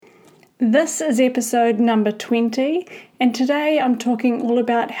This is episode number 20, and today I'm talking all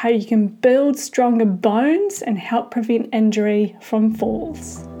about how you can build stronger bones and help prevent injury from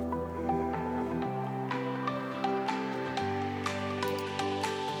falls.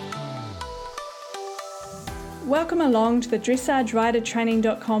 Welcome along to the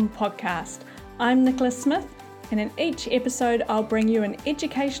DressageRiderTraining.com podcast. I'm Nicola Smith, and in each episode I'll bring you an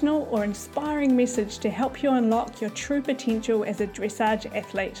educational or inspiring message to help you unlock your true potential as a dressage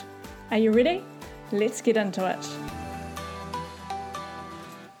athlete. Are you ready? Let's get into it.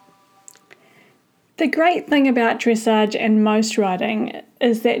 The great thing about dressage and most riding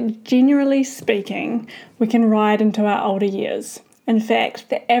is that, generally speaking, we can ride into our older years. In fact,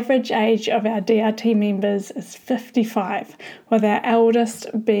 the average age of our DRT members is 55, with our eldest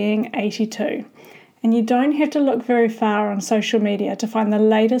being 82. And you don't have to look very far on social media to find the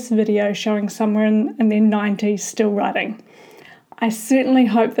latest video showing someone in their 90s still riding. I certainly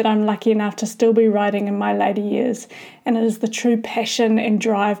hope that I'm lucky enough to still be riding in my later years, and it is the true passion and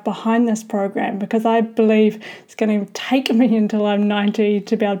drive behind this program because I believe it's going to take me until I'm 90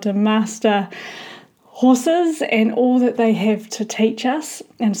 to be able to master horses and all that they have to teach us,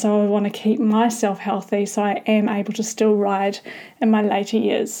 and so I want to keep myself healthy so I am able to still ride in my later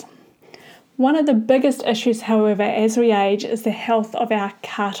years. One of the biggest issues, however, as we age is the health of our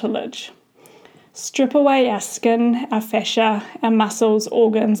cartilage. Strip away our skin, our fascia, our muscles,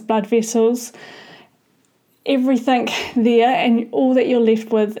 organs, blood vessels, everything there, and all that you're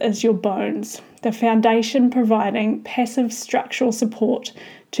left with is your bones, the foundation providing passive structural support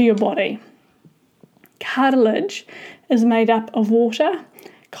to your body. Cartilage is made up of water,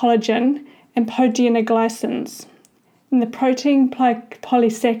 collagen, and proteoglycans, and the protein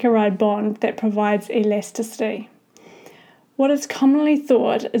polysaccharide bond that provides elasticity. What is commonly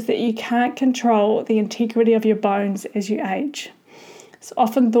thought is that you can't control the integrity of your bones as you age. It's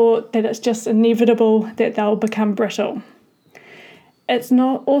often thought that it's just inevitable that they'll become brittle. It's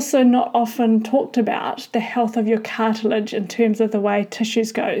also not often talked about the health of your cartilage in terms of the way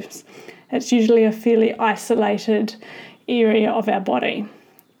tissues goes. It's usually a fairly isolated area of our body.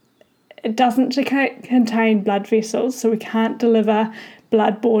 It doesn't contain blood vessels, so we can't deliver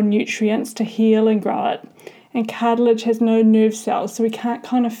blood-borne nutrients to heal and grow it. And cartilage has no nerve cells, so we can't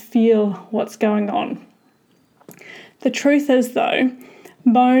kind of feel what's going on. The truth is, though,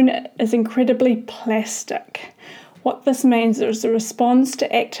 bone is incredibly plastic. What this means is it responds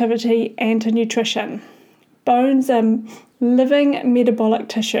to activity and to nutrition. Bones are living metabolic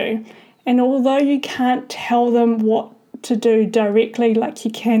tissue, and although you can't tell them what to do directly like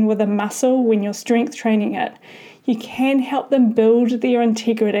you can with a muscle when you're strength training it, you can help them build their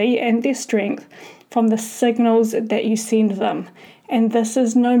integrity and their strength from the signals that you send them, and this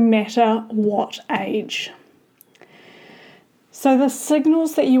is no matter what age. So the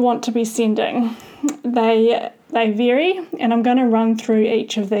signals that you want to be sending, they vary, and I'm going to run through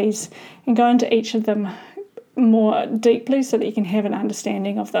each of these and go into each of them more deeply so that you can have an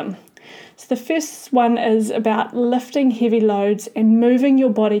understanding of them. So the first one is about lifting heavy loads and moving your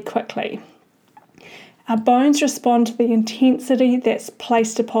body quickly. Our bones respond to the intensity that's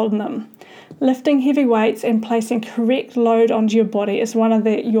placed upon them. Lifting heavy weights and placing correct load onto your body is one of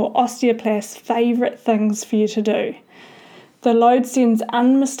your osteopath's favourite things for you to do. The load sends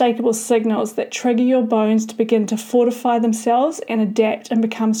unmistakable signals that trigger your bones to begin to fortify themselves and adapt and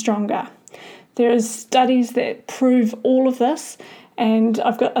become stronger. There are studies that prove all of this, and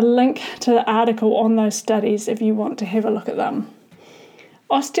I've got a link to the article on those studies if you want to have a look at them.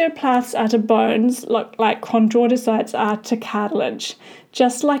 Osteoplasts are to bones like chondrocytes are to cartilage.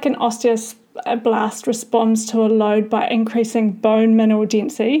 Just like an osteoblast responds to a load by increasing bone mineral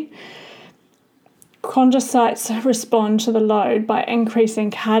density, chondrocytes respond to the load by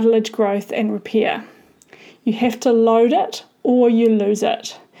increasing cartilage growth and repair. You have to load it or you lose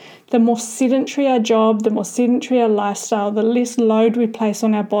it. The more sedentary our job, the more sedentary our lifestyle, the less load we place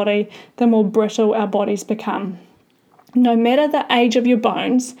on our body, the more brittle our bodies become. No matter the age of your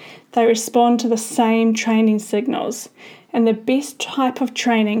bones, they respond to the same training signals. And the best type of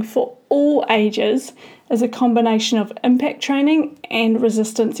training for all ages is a combination of impact training and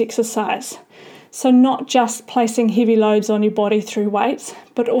resistance exercise. So not just placing heavy loads on your body through weights,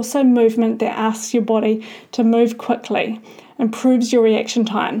 but also movement that asks your body to move quickly, improves your reaction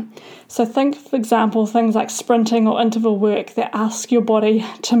time. So think, for example, things like sprinting or interval work that ask your body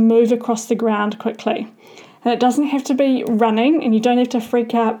to move across the ground quickly. And it doesn't have to be running, and you don't have to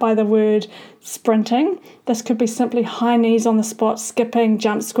freak out by the word sprinting. This could be simply high knees on the spot, skipping,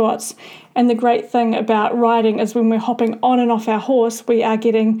 jump squats. And the great thing about riding is when we're hopping on and off our horse,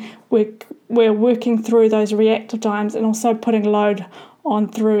 we're working through those reactive times and also putting load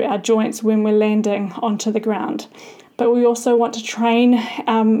on through our joints when we're landing onto the ground. But we also want to train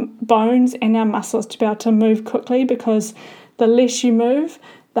our bones and our muscles to be able to move quickly, because the less you move,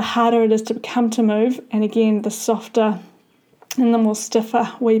 the harder it is to become to move, and again, the softer and the more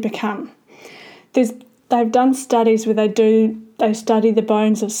stiffer we become. They've done studies where they study the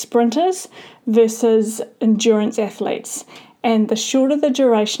bones of sprinters versus endurance athletes, and the shorter the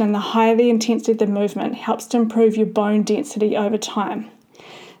duration and the higher the intensity of the movement helps to improve your bone density over time.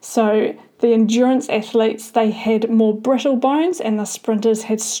 So the endurance athletes, they had more brittle bones, and the sprinters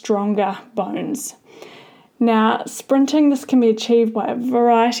had stronger bones. Now, sprinting, this can be achieved by a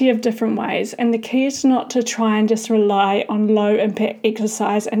variety of different ways, and the key is not to try and just rely on low impact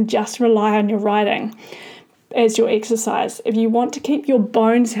exercise and just rely on your riding as your exercise. If you want to keep your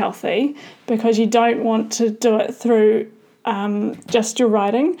bones healthy, because you don't want to do it through just your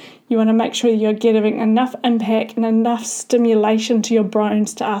riding, you want to make sure you're giving enough impact and enough stimulation to your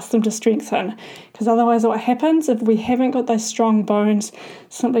bones to ask them to strengthen, because otherwise what happens if we haven't got those strong bones,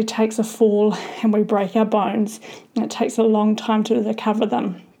 simply takes a fall and we break our bones, and it takes a long time to recover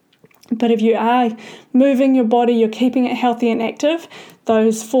them. But if you are moving your body, you're keeping it healthy and active,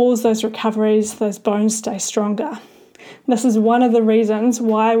 those falls, those recoveries, those bones stay stronger. This is one of the reasons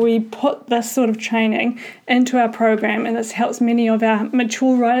why we put this sort of training into our program, and this helps many of our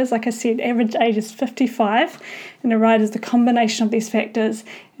mature riders. Like I said, average age is 55, and a rider is the combination of these factors,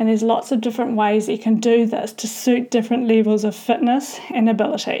 and there's lots of different ways that you can do this to suit different levels of fitness and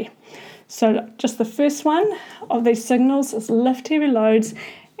ability. So just the first one of these signals is lift heavy loads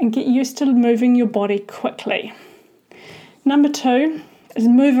and get used to moving your body quickly. Number 2 is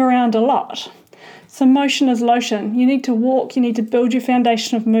move around a lot. So motion is lotion. You need to walk, you need to build your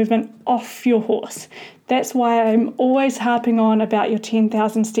foundation of movement off your horse. That's why I'm always harping on about your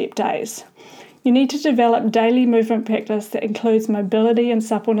 10,000 step days. You need to develop daily movement practice that includes mobility and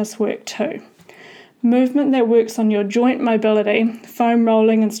suppleness work too. Movement that works on your joint mobility, foam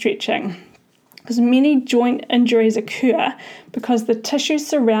rolling and stretching. Because many joint injuries occur because the tissue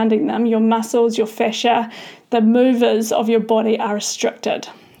surrounding them, your muscles, your fascia, the movers of your body are restricted.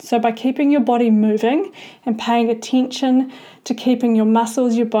 So by keeping your body moving and paying attention to keeping your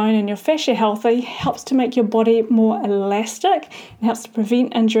muscles, your bone and your fascia healthy helps to make your body more elastic and helps to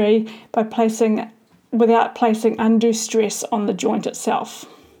prevent injury without placing undue stress on the joint itself.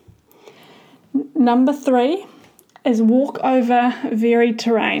 Number 3 is walk over varied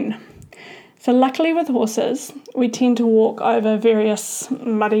terrain. So luckily with horses, we tend to walk over various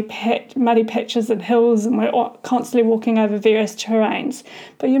muddy patches and hills, and we're constantly walking over various terrains.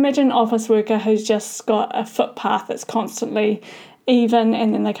 But you imagine an office worker who's just got a footpath that's constantly even,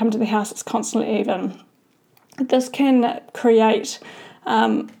 and then they come to the house, it's constantly even. This can create,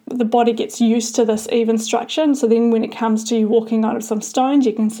 the body gets used to this even structure, and so then when it comes to you walking on some stones,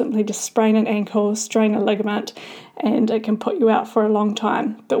 you can simply just sprain an ankle, strain a ligament, and it can put you out for a long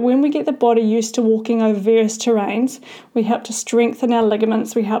time. But when we get the body used to walking over various terrains, we help to strengthen our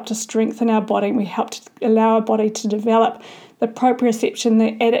ligaments, we help to strengthen our body, and we help to allow our body to develop the proprioception,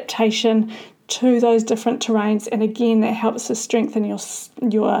 the adaptation to those different terrains, and again that helps to strengthen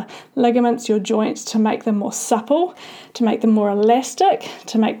your ligaments, your joints, to make them more supple, to make them more elastic,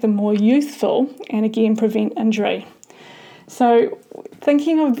 to make them more youthful, and again prevent injury. So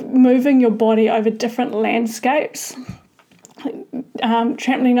thinking of moving your body over different landscapes,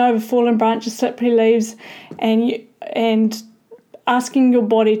 trampling over fallen branches, slippery leaves, and asking your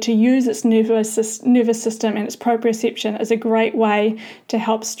body to use its nervous system and its proprioception is a great way to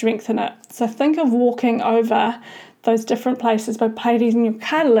help strengthen it. So think of walking over those different places by placing your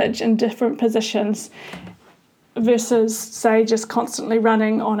cartilage in different positions versus, say, just constantly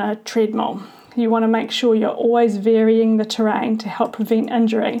running on a treadmill. You want to make sure you're always varying the terrain to help prevent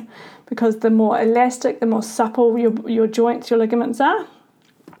injury, because the more elastic, the more supple your joints, your ligaments are,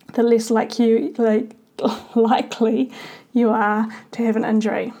 the less likely you are to have an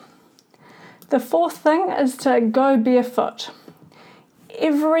injury. The fourth thing is to go barefoot.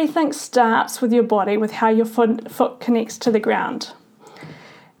 Everything starts with your body, with how your foot connects to the ground.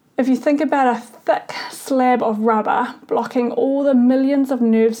 If you think about a thick slab of rubber blocking all the millions of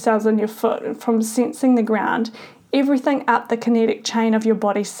nerve cells in your foot from sensing the ground, everything up the kinetic chain of your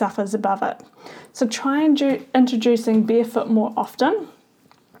body suffers above it. So try and introducing barefoot more often.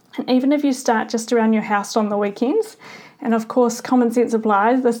 And even if you start just around your house on the weekends, and of course common sense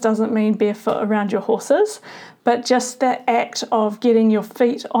applies, this doesn't mean barefoot around your horses, but just that act of getting your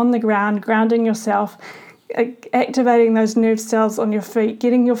feet on the ground, grounding yourself, activating those nerve cells on your feet,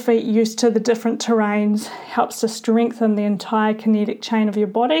 getting your feet used to the different terrains helps to strengthen the entire kinetic chain of your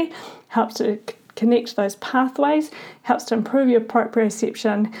body, helps to connect those pathways, helps to improve your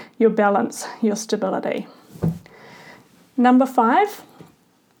proprioception, your balance, your stability. Number 5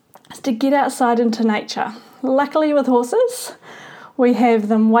 is to get outside into nature. Luckily with horses, we have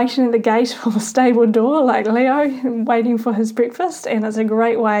them waiting at the gate or the stable door like Leo, waiting for his breakfast, and it's a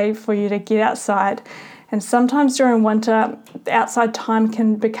great way for you to get outside. And sometimes during winter, the outside time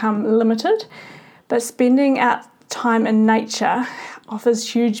can become limited, but spending out time in nature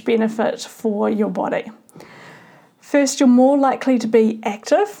offers huge benefit for your body. First, you're more likely to be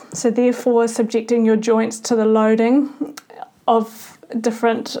active, so therefore subjecting your joints to the loading of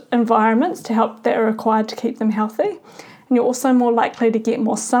different environments to help that are required to keep them healthy. And you're also more likely to get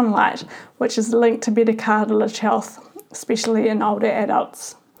more sunlight, which is linked to better cartilage health, especially in older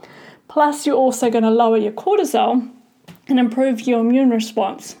adults. Plus, you're also going to lower your cortisol and improve your immune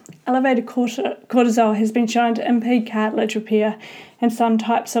response. Elevated cortisol has been shown to impede cartilage repair, and some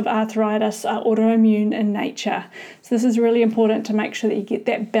types of arthritis are autoimmune in nature. So this is really important to make sure that you get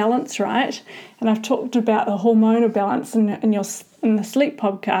that balance right. And I've talked about the hormonal balance in the sleep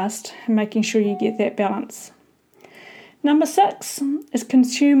podcast, and making sure you get that balance. Number 6 is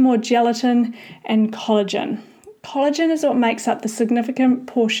consume more gelatin and collagen. Collagen is what makes up the significant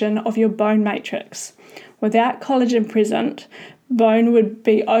portion of your bone matrix. Without collagen present, bone would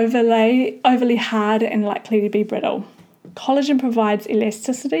be overly hard and likely to be brittle. Collagen provides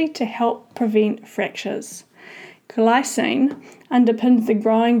elasticity to help prevent fractures. Glycine underpins the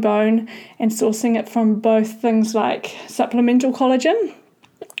growing bone, and sourcing it from both things like supplemental collagen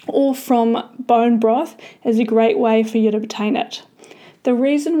or from bone broth is a great way for you to obtain it. The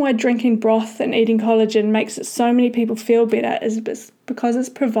reason why drinking broth and eating collagen makes it so many people feel better is because it's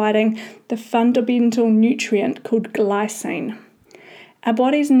providing the fundamental nutrient called glycine. Our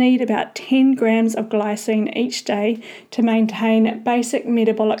bodies need about 10 grams of glycine each day to maintain basic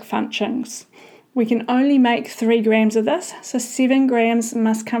metabolic functions. We can only make 3 grams of this, so 7 grams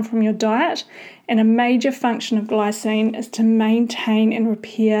must come from your diet, and a major function of glycine is to maintain and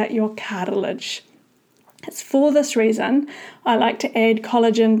repair your cartilage. It's for this reason I like to add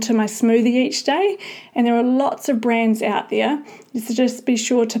collagen to my smoothie each day, and there are lots of brands out there. So just be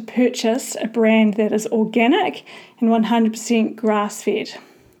sure to purchase a brand that is organic and 100% grass-fed.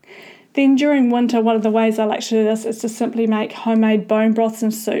 Then during winter, one of the ways I like to do this is to simply make homemade bone broths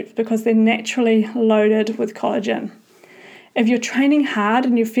and soups because they're naturally loaded with collagen. If you're training hard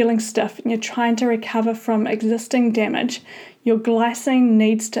and you're feeling stiff and you're trying to recover from existing damage, your glycine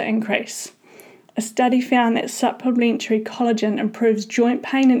needs to increase. A study found that supplementary collagen improves joint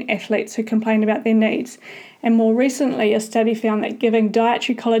pain in athletes who complain about their knees. And more recently, a study found that giving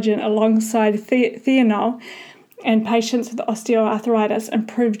dietary collagen alongside Thianol in patients with osteoarthritis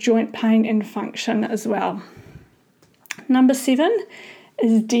improved joint pain and function as well. Number 7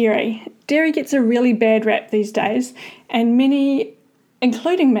 is dairy. Dairy gets a really bad rap these days, and many,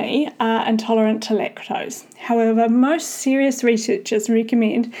 including me, are intolerant to lactose. However, most serious researchers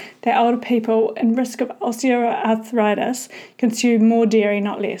recommend that older people in risk of osteoarthritis consume more dairy,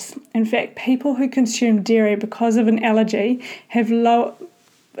 not less. In fact, people who consume dairy because of an allergy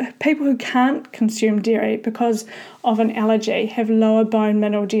people who can't consume dairy because of an allergy have lower bone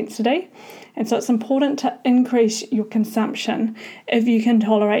mineral density. And so it's important to increase your consumption if you can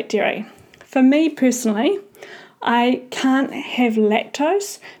tolerate dairy. For me personally, I can't have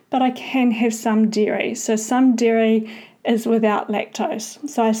lactose, but I can have some dairy. So some dairy is without lactose.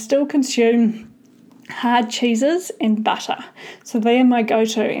 So I still consume hard cheeses and butter. So they are my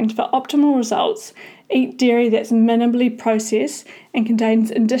go-to. And for optimal results, eat dairy that's minimally processed and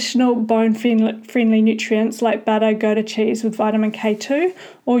contains additional bone-friendly nutrients like butter, Gouda cheese with vitamin K2,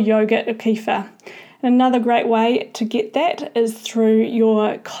 or yogurt or kefir. Another great way to get that is through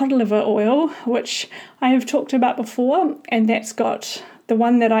your cod liver oil, which I have talked about before, and that's got the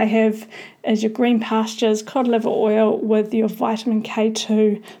one that I have is your Green Pastures cod liver oil with your vitamin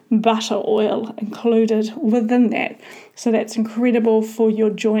K2 butter oil included within that. So that's incredible for your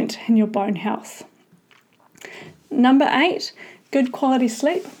joint and your bone health. Number 8, good quality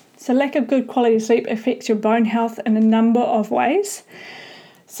sleep. So lack of good quality sleep affects your bone health in a number of ways.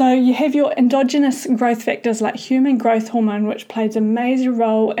 So you have your endogenous growth factors like human growth hormone, which plays a major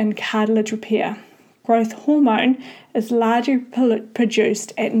role in cartilage repair. Growth hormone is largely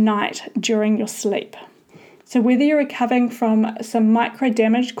produced at night during your sleep. So whether you're recovering from some micro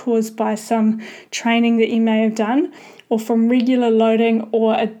damage caused by some training that you may have done, or from regular loading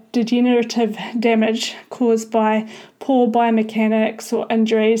or a degenerative damage caused by poor biomechanics or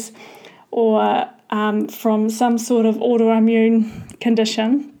injuries, or from some sort of autoimmune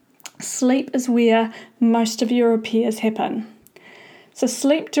condition, sleep is where most of your repairs happen. So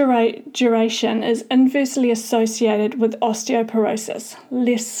sleep duration is inversely associated with osteoporosis.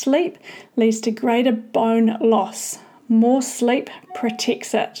 Less sleep leads to greater bone loss. More sleep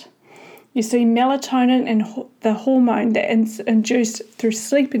protects it. You see, melatonin and the hormone that is induced through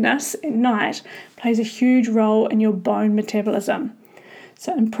sleepiness at night plays a huge role in your bone metabolism.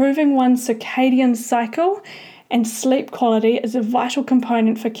 So improving one's circadian cycle and sleep quality is a vital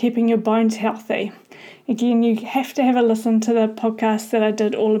component for keeping your bones healthy. Again, you have to have a listen to the podcast that I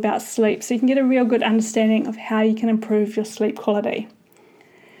did all about sleep so you can get a real good understanding of how you can improve your sleep quality.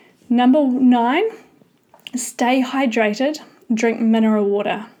 Number 9, stay hydrated, drink mineral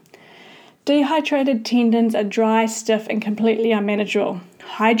water. Dehydrated tendons are dry, stiff, and completely unmanageable.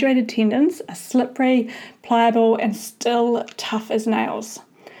 Hydrated tendons are slippery, pliable, and still tough as nails.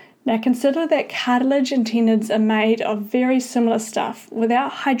 Now consider that cartilage and tendons are made of very similar stuff.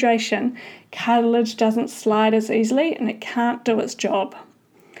 Without hydration, cartilage doesn't slide as easily and it can't do its job.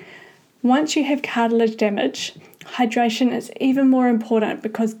 Once you have cartilage damage, hydration is even more important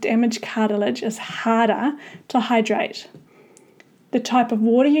because damaged cartilage is harder to hydrate. The type of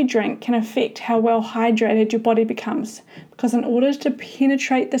water you drink can affect how well hydrated your body becomes because in order to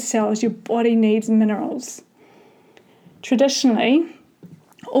penetrate the cells, your body needs minerals. Traditionally,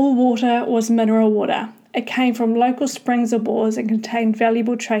 all water was mineral water. It came from local springs or bores and contained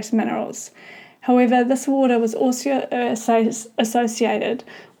valuable trace minerals. However, this water was also associated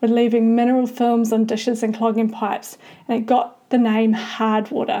with leaving mineral films on dishes and clogging pipes, and it got the name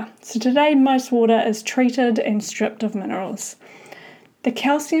hard water. So today, most water is treated and stripped of minerals. The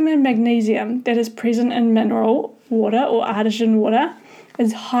calcium and magnesium that is present in mineral water or artesian water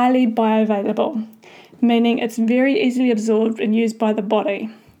is highly bioavailable, meaning it's very easily absorbed and used by the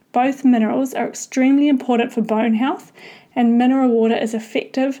body. Both minerals are extremely important for bone health, and mineral water is an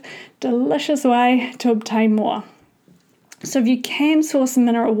effective, delicious way to obtain more. So if you can source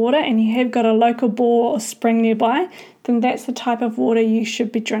mineral water and you have got a local bore or spring nearby, then that's the type of water you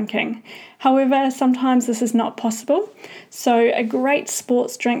should be drinking. However, sometimes this is not possible. So a great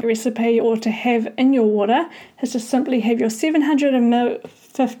sports drink recipe or to have in your water is to simply have your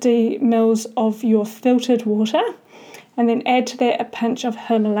 750 mils of your filtered water and then add to that a pinch of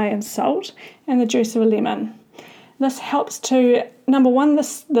Himalayan salt and the juice of a lemon. This helps to, number one,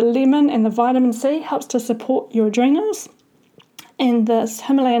 the lemon and the vitamin C helps to support your adrenals. And this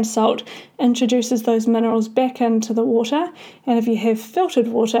Himalayan salt introduces those minerals back into the water. And if you have filtered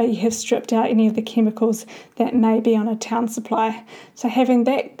water, you have stripped out any of the chemicals that may be on a town supply. So having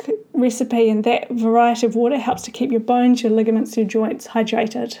that recipe and that variety of water helps to keep your bones, your ligaments, your joints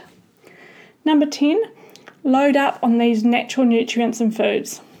hydrated. Number 10, load up on these natural nutrients and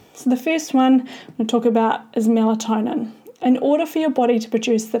foods. So the first one I'm going to talk about is melatonin. In order for your body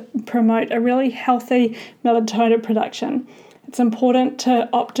to promote a really healthy melatonin production, it's important to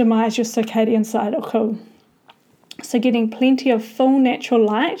optimize your circadian cycle. So getting plenty of full natural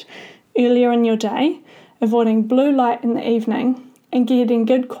light earlier in your day, avoiding blue light in the evening, and getting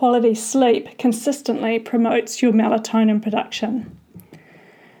good quality sleep consistently promotes your melatonin production.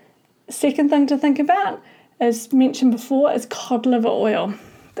 Second thing to think about, as mentioned before, is cod liver oil.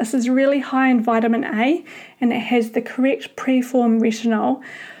 This is really high in vitamin A and it has the correct preformed retinol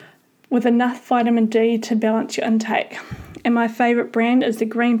with enough vitamin D to balance your intake. And my favourite brand is the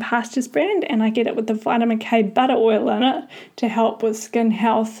Green Pastures brand, and I get it with the vitamin K butter oil in it to help with skin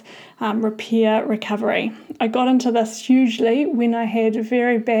health, repair, recovery. I got into this hugely when I had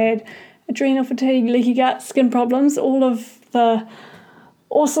very bad adrenal fatigue, leaky gut, skin problems, all of the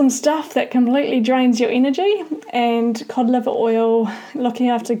awesome stuff that completely drains your energy, and cod liver oil, looking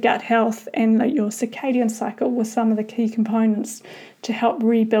after gut health and your circadian cycle were some of the key components to help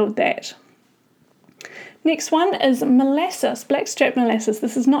rebuild that. Next one is molasses, blackstrap molasses.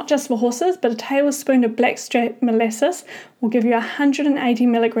 This is not just for horses, but a tablespoon of blackstrap molasses will give you 180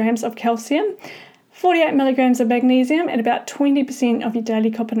 milligrams of calcium, 48 milligrams of magnesium, and about 20% of your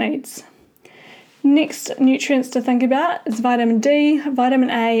daily copper needs. Next nutrients to think about is vitamin D, vitamin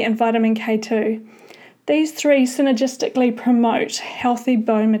A, and vitamin K2. These three synergistically promote healthy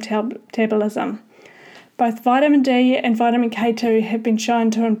bone metabolism. Both vitamin D and vitamin K2 have been shown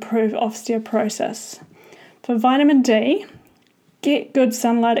to improve osteoporosis. For vitamin D, get good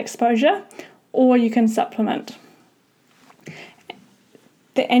sunlight exposure, or you can supplement.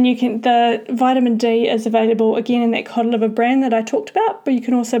 The vitamin D is available again in that cod liver brand that I talked about, but you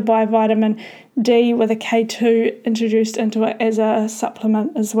can also buy vitamin D with a K2 introduced into it as a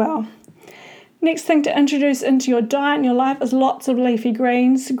supplement as well. Next thing to introduce into your diet and your life is lots of leafy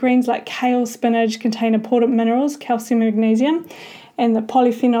greens. Greens like kale, spinach contain important minerals, calcium and magnesium, and the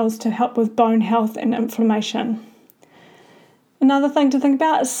polyphenols to help with bone health and inflammation. Another thing to think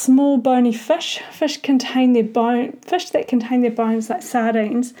about is small bony fish. Fish that contain their bones, like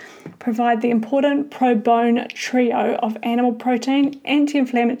sardines, provide the important pro-bone trio of animal protein,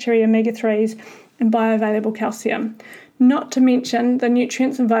 anti-inflammatory omega-3s, and bioavailable calcium. Not to mention the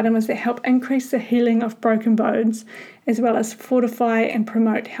nutrients and vitamins that help increase the healing of broken bones, as well as fortify and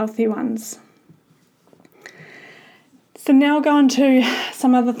promote healthy ones. So now go on to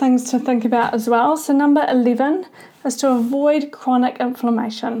some other things to think about as well. So number 11 is to avoid chronic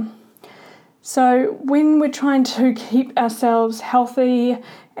inflammation. So when we're trying to keep ourselves healthy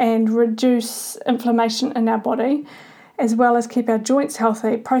and reduce inflammation in our body, as well as keep our joints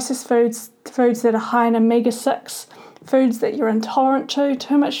healthy, processed foods that are high in omega-6, foods that you're intolerant to,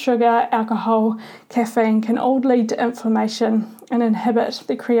 too much sugar, alcohol, caffeine can all lead to inflammation and inhibit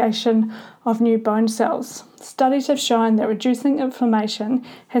the creation of new bone cells. Studies have shown that reducing inflammation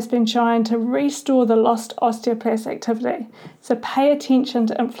has been shown to restore the lost osteoblast activity. So pay attention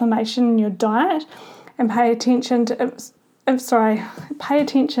to inflammation in your diet and pay attention to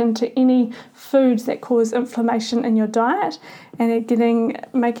any foods that cause inflammation in your diet, and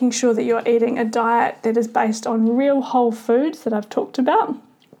making sure that you're eating a diet that is based on real whole foods that I've talked about,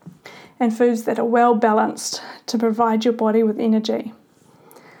 and foods that are well balanced to provide your body with energy.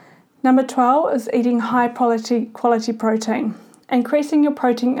 Number 12 is eating high quality protein. Increasing your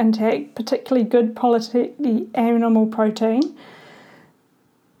protein intake, particularly good quality animal protein,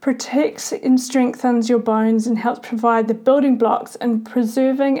 protects and strengthens your bones and helps provide the building blocks in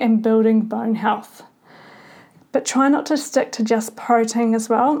preserving and building bone health. But try not to stick to just protein as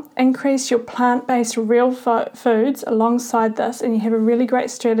well. Increase your plant-based real foods alongside this, and you have a really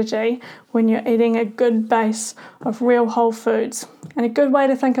great strategy when you're eating a good base of real whole foods. And a good way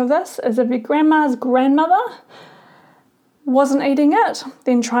to think of this is if your grandma's grandmother wasn't eating it,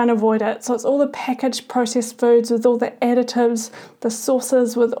 then try and avoid it. So it's all the packaged processed foods with all the additives, the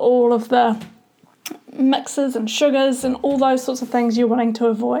sauces with all of the mixes and sugars and all those sorts of things you're wanting to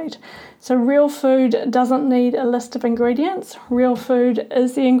avoid. So real food doesn't need a list of ingredients. Real food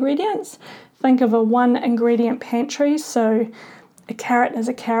is the ingredients. Think of a one ingredient pantry. So a carrot is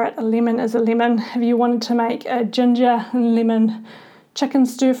a carrot, a lemon is a lemon. If you wanted to make a ginger and lemon chicken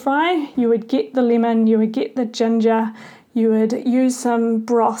stir fry, you would get the lemon, you would get the ginger, you would use some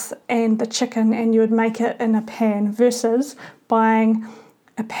broth and the chicken, and you would make it in a pan, versus buying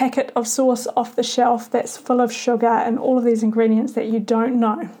a packet of sauce off the shelf that's full of sugar and all of these ingredients that you don't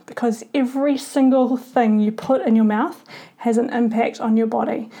know, because every single thing you put in your mouth has an impact on your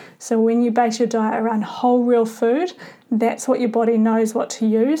body. So when you base your diet around whole real food, that's what your body knows what to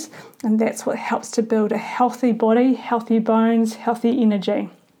use, and that's what helps to build a healthy body, healthy bones, healthy energy.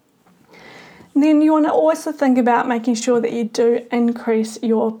 And then you want to also think about making sure that you do increase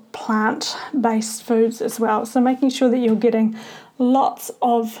your plant-based foods as well. So making sure that you're getting lots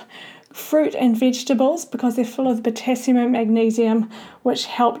of fruit and vegetables, because they're full of potassium and magnesium, which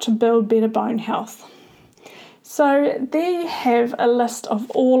help to build better bone health. So there you have a list of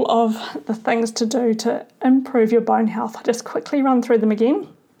all of the things to do to improve your bone health. I'll just quickly run through them again.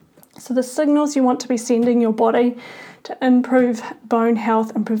 So the signals you want to be sending your body to improve bone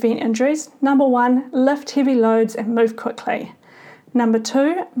health and prevent injuries. Number 1, lift heavy loads and move quickly. Number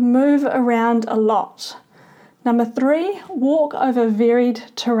 2, move around a lot. Number 3, walk over varied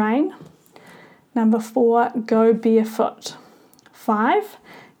terrain. Number 4, go barefoot. 5,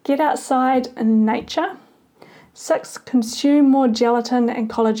 get outside in nature. 6, consume more gelatin and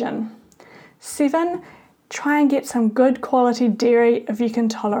collagen. 7, try and get some good quality dairy if you can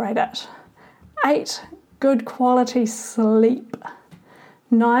tolerate it. 8, good quality sleep.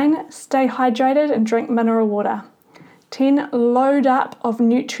 9, stay hydrated and drink mineral water. 10, load up of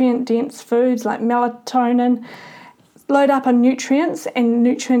nutrient-dense foods like melatonin. Load up on nutrients and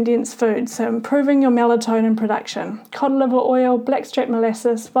nutrient-dense foods, so improving your melatonin production. Cod liver oil, blackstrap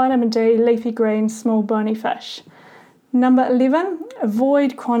molasses, vitamin D, leafy greens, small bony fish. Number 11,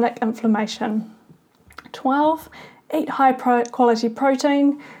 avoid chronic inflammation. 12, eat high quality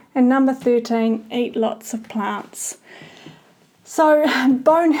protein. And number 13, eat lots of plants. So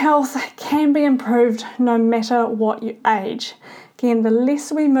bone health can be improved no matter what you age. Again, the less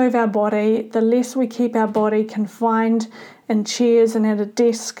we move our body, the less we keep our body confined in chairs and at a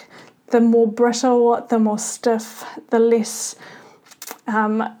desk, the more brittle, the more stiff, the less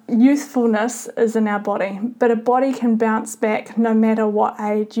youthfulness is in our body. But a body can bounce back no matter what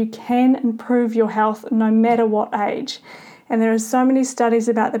age. You can improve your health no matter what age. And there are so many studies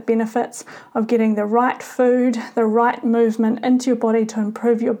about the benefits of getting the right food, the right movement into your body to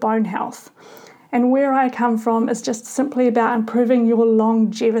improve your bone health. And where I come from is just simply about improving your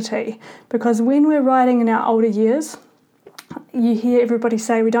longevity, because when we're riding in our older years, You hear everybody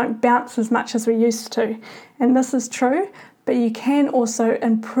say we don't bounce as much as we used to, and this is true, but you can also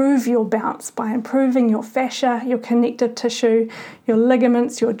improve your bounce by improving your fascia, your connective tissue, your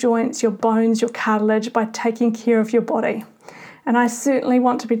ligaments, your joints, your bones, your cartilage, by taking care of your body. And I certainly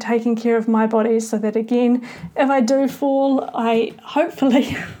want to be taking care of my body so that, again, if I do fall, I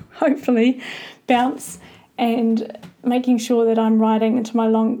hopefully bounce, and making sure that I'm riding into my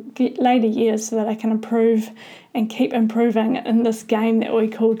later years so that I can improve and keep improving in this game that we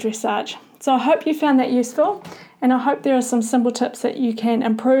call dressage. So I hope you found that useful, and I hope there are some simple tips that you can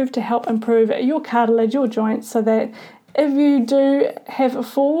improve to help improve your cartilage, your joints, so that if you do have a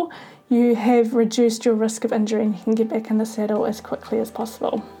fall, you have reduced your risk of injury and you can get back in the saddle as quickly as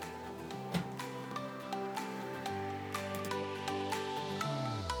possible.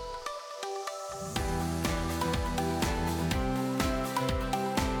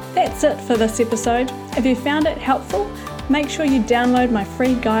 That's it for this episode. If you found it helpful, make sure you download my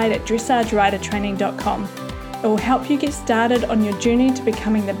free guide at dressageridertraining.com. It will help you get started on your journey to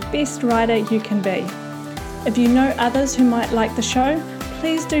becoming the best rider you can be. If you know others who might like the show,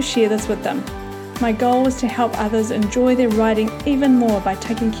 please do share this with them. My goal is to help others enjoy their riding even more by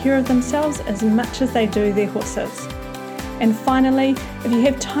taking care of themselves as much as they do their horses. And finally, if you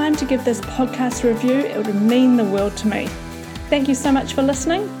have time to give this podcast a review, it would mean the world to me. Thank you so much for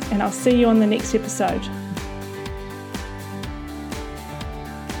listening, and I'll see you on the next episode.